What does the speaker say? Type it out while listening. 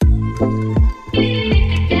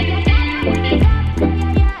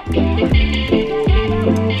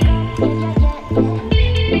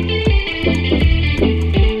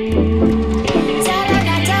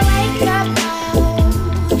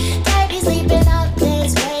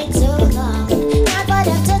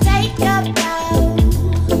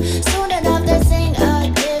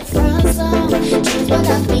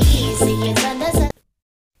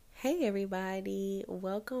Hey everybody,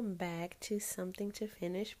 welcome back to Something to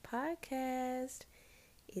Finish podcast.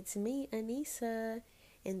 It's me, Anissa,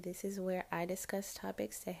 and this is where I discuss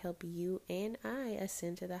topics that help you and I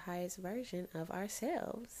ascend to the highest version of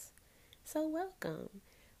ourselves. So welcome,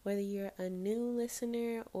 whether you're a new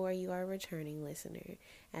listener or you are a returning listener.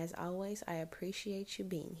 As always, I appreciate you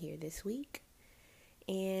being here this week.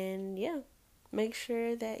 And yeah, make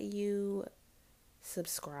sure that you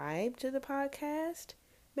subscribe to the podcast.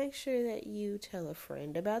 Make sure that you tell a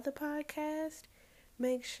friend about the podcast.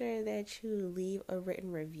 Make sure that you leave a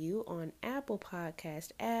written review on Apple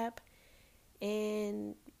Podcast app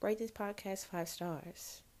and rate this podcast 5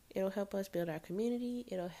 stars. It'll help us build our community.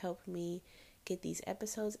 It'll help me get these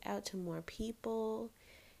episodes out to more people.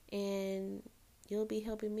 And you'll be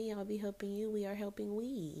helping me. I'll be helping you. We are helping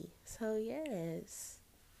we. So yes,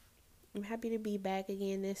 I'm happy to be back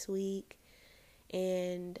again this week.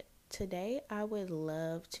 And today, I would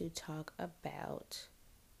love to talk about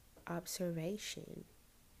observation.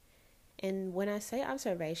 And when I say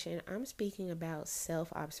observation, I'm speaking about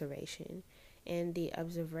self-observation and the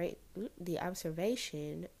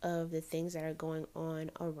observation of the things that are going on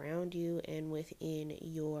around you and within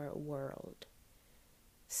your world.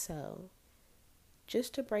 So,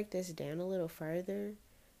 just to break this down a little further,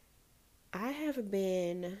 I have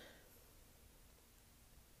been,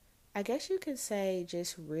 I guess you could say,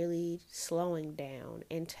 just really slowing down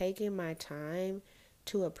and taking my time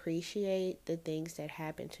to appreciate the things that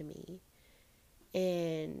happen to me.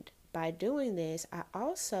 And by doing this, I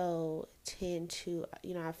also tend to,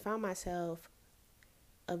 I found myself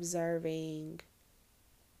observing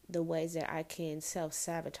the ways that I can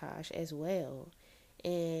self-sabotage as well.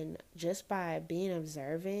 And just by being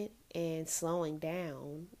observant and slowing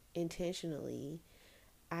down intentionally,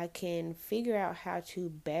 I can figure out how to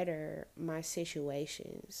better my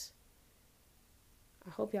situations. I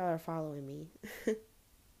hope y'all are following me.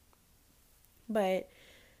 But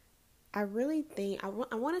I really think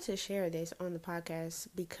I wanted to share this on the podcast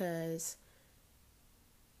because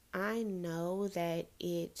I know that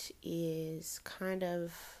it is kind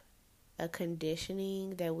of a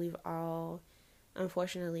conditioning that we've all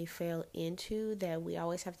unfortunately fell into, that we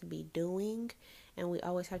always have to be doing and we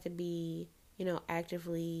always have to be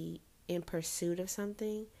actively in pursuit of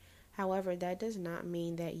something. However, that does not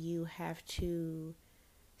mean that you have to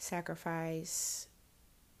sacrifice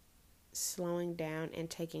slowing down and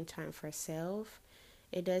taking time for self.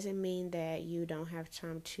 It doesn't mean that you don't have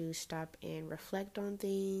time to stop and reflect on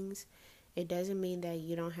things. It doesn't mean that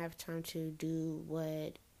you don't have time to do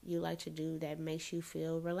what you like to do that makes you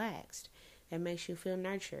feel relaxed, that makes you feel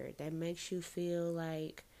nurtured, that makes you feel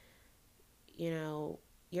like,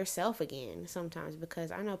 yourself again sometimes. Because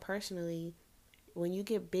I know personally, when you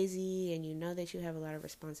get busy and you know that you have a lot of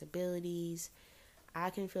responsibilities,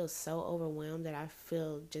 I can feel so overwhelmed that I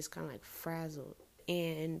feel just kind of like frazzled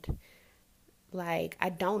and like I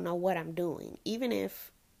don't know what I'm doing. Even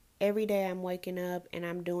if every day I'm waking up and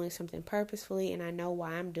I'm doing something purposefully and I know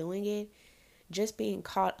why I'm doing it, just being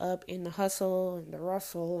caught up in the hustle and the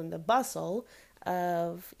rustle and the bustle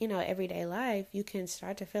of, everyday life, you can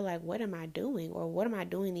start to feel like, what am I doing? Or what am I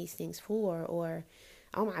doing these things for? Or,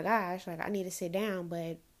 oh my gosh, like I need to sit down.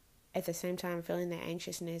 But at the same time, feeling that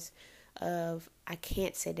anxiousness of I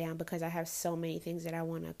can't sit down because I have so many things that I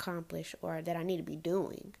want to accomplish or that I need to be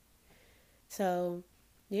doing. So,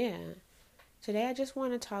 yeah. Today I just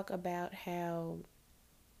want to talk about how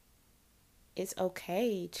it's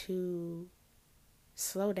okay to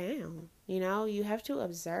slow down. You have to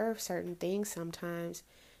observe certain things sometimes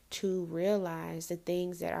to realize the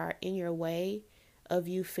things that are in your way of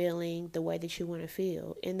you feeling the way that you want to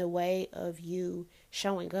feel, in the way of you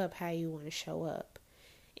showing up how you want to show up.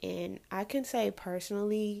 And I can say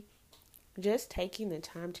personally, just taking the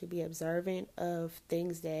time to be observant of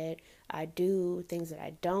things that I do, things that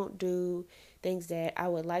I don't do, things that I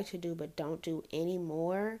would like to do but don't do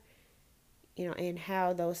anymore, and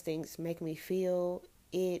how those things make me feel,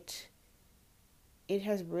 it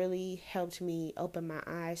has really helped me open my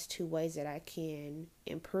eyes to ways that I can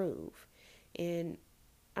improve. And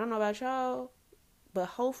I don't know about y'all, but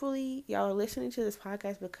hopefully y'all are listening to this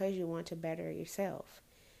podcast because you want to better yourself.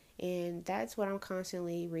 And that's what I'm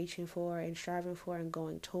constantly reaching for and striving for and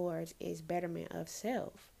going towards, is betterment of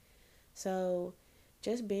self. So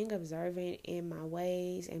just being observant in my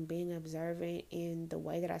ways and being observant in the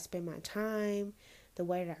way that I spend my time, the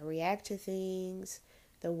way that I react to things,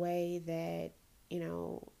 the way that, you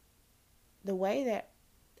know, the way that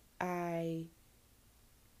I,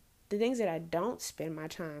 the things that I don't spend my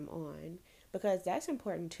time on, because that's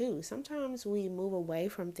important too. Sometimes we move away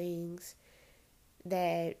from things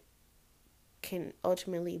that can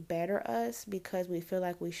ultimately better us because we feel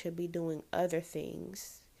like we should be doing other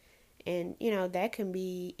things. And, that can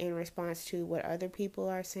be in response to what other people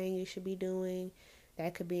are saying you should be doing.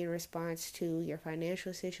 That could be in response to your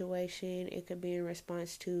financial situation. It could be in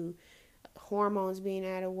response to hormones being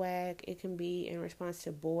out of whack. It can be in response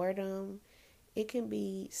to boredom. It can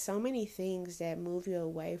be so many things that move you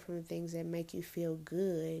away from the things that make you feel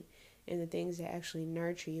good and the things that actually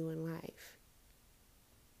nurture you in life.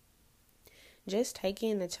 Just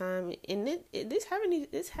taking the time, and this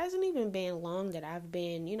hasn't even been long that I've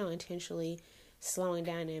been, intentionally slowing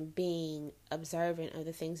down and being observant of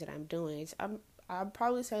the things that I'm doing. I'd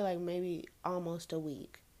probably say like maybe almost a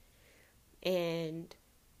week, and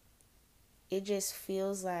it just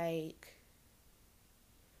feels like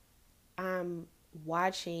I'm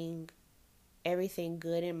watching everything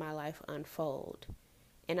good in my life unfold,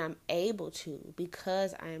 and I'm able to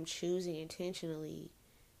because I am choosing intentionally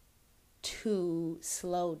to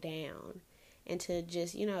slow down and to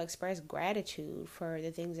just, express gratitude for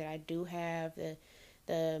the things that I do have, the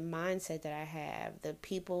mindset that I have, the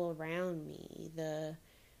people around me, the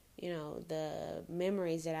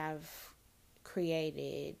memories that I've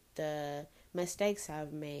created, the mistakes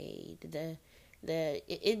I've made,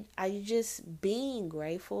 I just being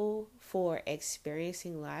grateful for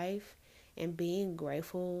experiencing life and being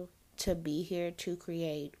grateful to be here to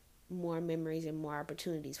create more memories and more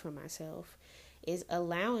opportunities for myself is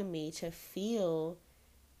allowing me to feel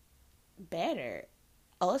better.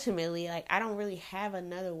 Ultimately, like, I don't really have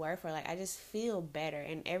another word for it. Like, I just feel better.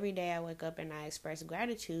 And every day I wake up and I express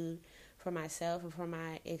gratitude for myself and for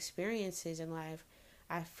my experiences in life,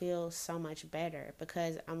 I feel so much better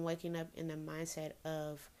because I'm waking up in the mindset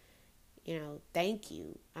of, thank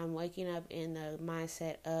you. I'm waking up in the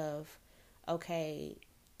mindset of, okay,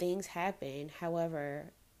 things happen.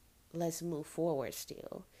 However, let's move forward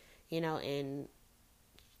still, and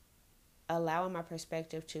allowing my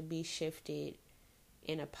perspective to be shifted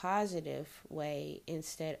in a positive way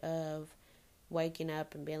instead of waking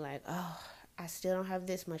up and being like, oh, I still don't have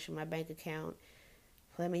this much in my bank account.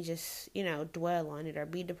 Let me just, dwell on it or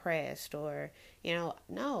be depressed or,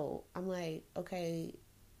 no, I'm like, okay,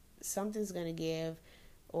 something's going to give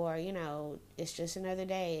or, it's just another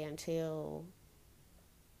day until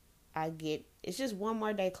it's just one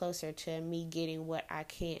more day closer to me getting what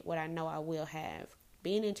I know I will have.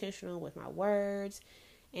 Being intentional with my words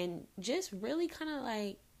and just really kind of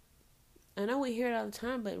like, I know we hear it all the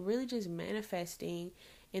time, but really just manifesting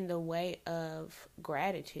in the way of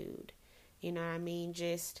gratitude. You know what I mean?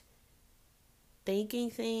 Just thinking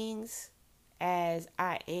things as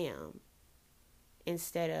I am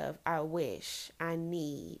instead of I wish, I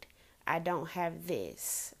need, I don't have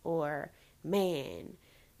this, or man,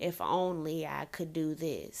 if only I could do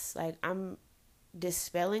this. Like, I'm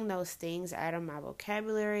dispelling those things out of my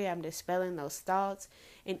vocabulary. I'm dispelling those thoughts.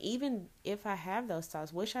 And even if I have those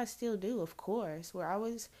thoughts, which I still do, of course, where I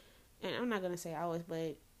was, and I'm not going to say always,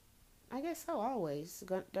 but I guess so, always.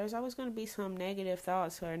 There's always going to be some negative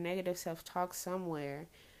thoughts or negative self-talk somewhere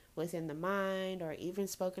within the mind or even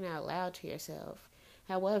spoken out loud to yourself.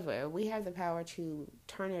 However, we have the power to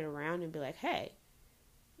turn it around and be like, hey,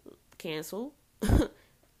 cancel.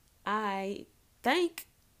 I thank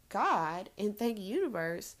God and thank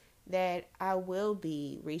universe that I will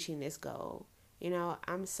be reaching this goal.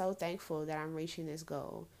 I'm so thankful that I'm reaching this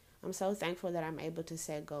goal. I'm so thankful that I'm able to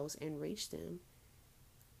set goals and reach them.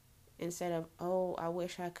 Instead of, oh, I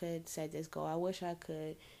wish I could set this goal. I wish I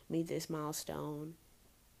could meet this milestone.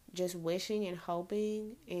 Just wishing and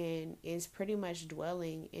hoping, and is pretty much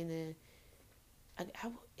dwelling in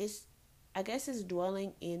I guess it's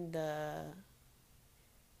dwelling in the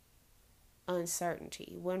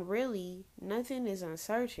uncertainty when really nothing is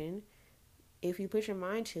uncertain. If you put your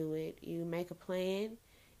mind to it, you make a plan,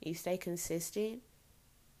 you stay consistent.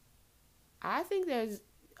 I think there's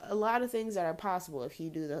a lot of things that are possible if you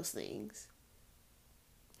do those things.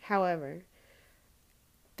 However,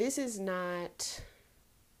 this is not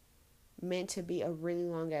meant to be a really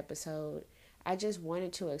long episode. I just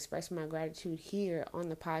wanted to express my gratitude here on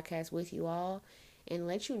the podcast with you all and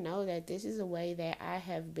let you know that this is a way that I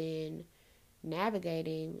have been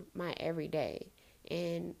navigating my everyday.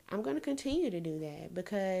 And I'm going to continue to do that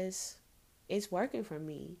because it's working for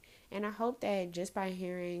me. And I hope that just by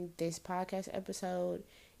hearing this podcast episode,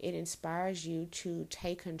 it inspires you to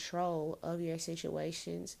take control of your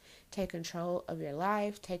situations, take control of your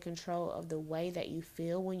life, take control of the way that you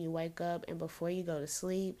feel when you wake up and before you go to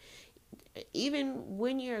sleep. Even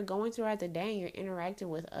when you're going throughout the day and you're interacting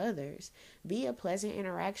with others, be a pleasant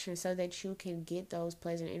interaction so that you can get those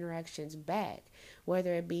pleasant interactions back,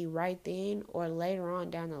 whether it be right then or later on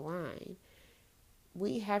down the line.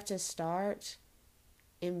 We have to start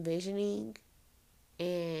envisioning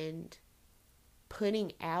and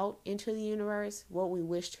putting out into the universe what we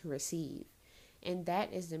wish to receive. And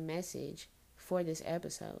that is the message for this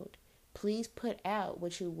episode. Please put out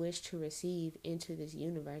what you wish to receive into this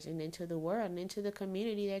universe and into the world and into the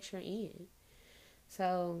community that you're in.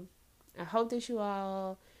 So I hope that you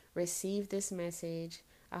all receive this message.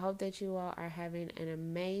 I hope that you all are having an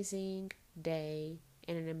amazing day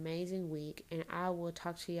and an amazing week. And I will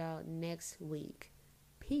talk to y'all next week.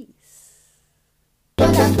 Peace.